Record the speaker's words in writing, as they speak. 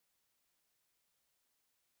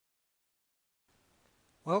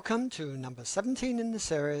Welcome to number 17 in the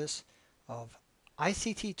series of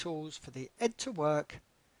ICT tools for the Ed2Work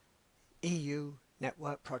EU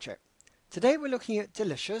network project. Today we're looking at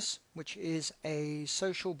Delicious, which is a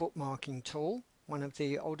social bookmarking tool, one of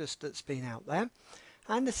the oldest that's been out there.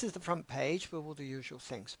 And this is the front page with all the usual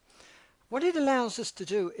things. What it allows us to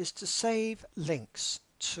do is to save links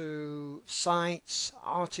to sites,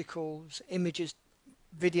 articles, images,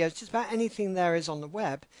 videos, just about anything there is on the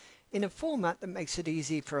web in a format that makes it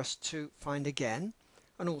easy for us to find again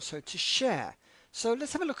and also to share. So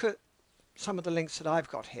let's have a look at some of the links that I've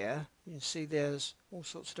got here. You can see there's all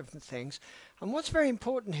sorts of different things. And what's very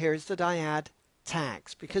important here is that I add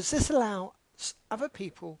tags, because this allows other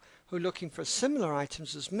people who are looking for similar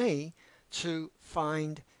items as me to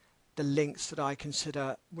find the links that I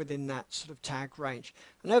consider within that sort of tag range.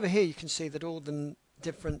 And over here you can see that all the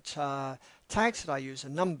different tags that I use are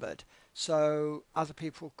numbered, so other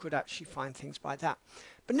people could actually find things by that.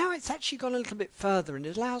 But now it's actually gone a little bit further, and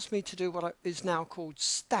it allows me to do what is now called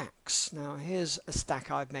stacks. Now here's a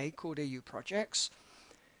stack I've made called EU projects,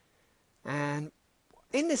 and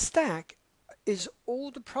in this stack is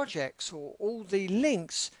all the projects or all the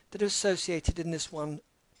links that are associated in this one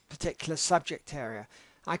particular subject area.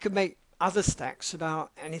 I could make other stacks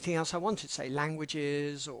about anything else I wanted, say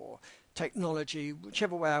languages or technology,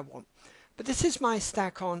 whichever way I want. But this is my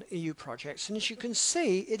stack on EU projects, and as you can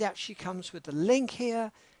see, it actually comes with a link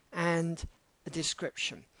here and a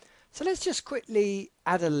description. So let's just quickly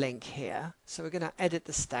add a link here. So we're going to edit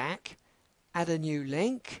the stack, add a new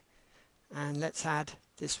link, and let's add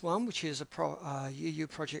this one, which is a EU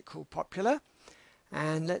project called Popular,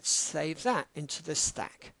 and let's save that into this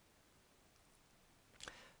stack.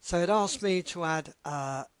 So it asked me to add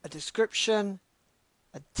a description,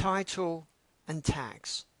 a title, and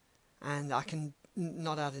tags. And I can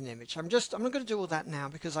not add an image. I'm not going to do all that now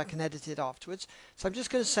because I can edit it afterwards. So I'm just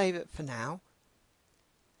going to save it for now.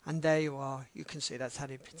 And there you are. You can see that's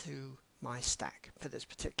added to my stack for this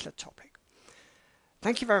particular topic.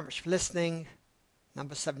 Thank you very much for listening.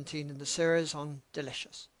 Number 17 in the series on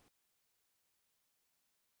Delicious.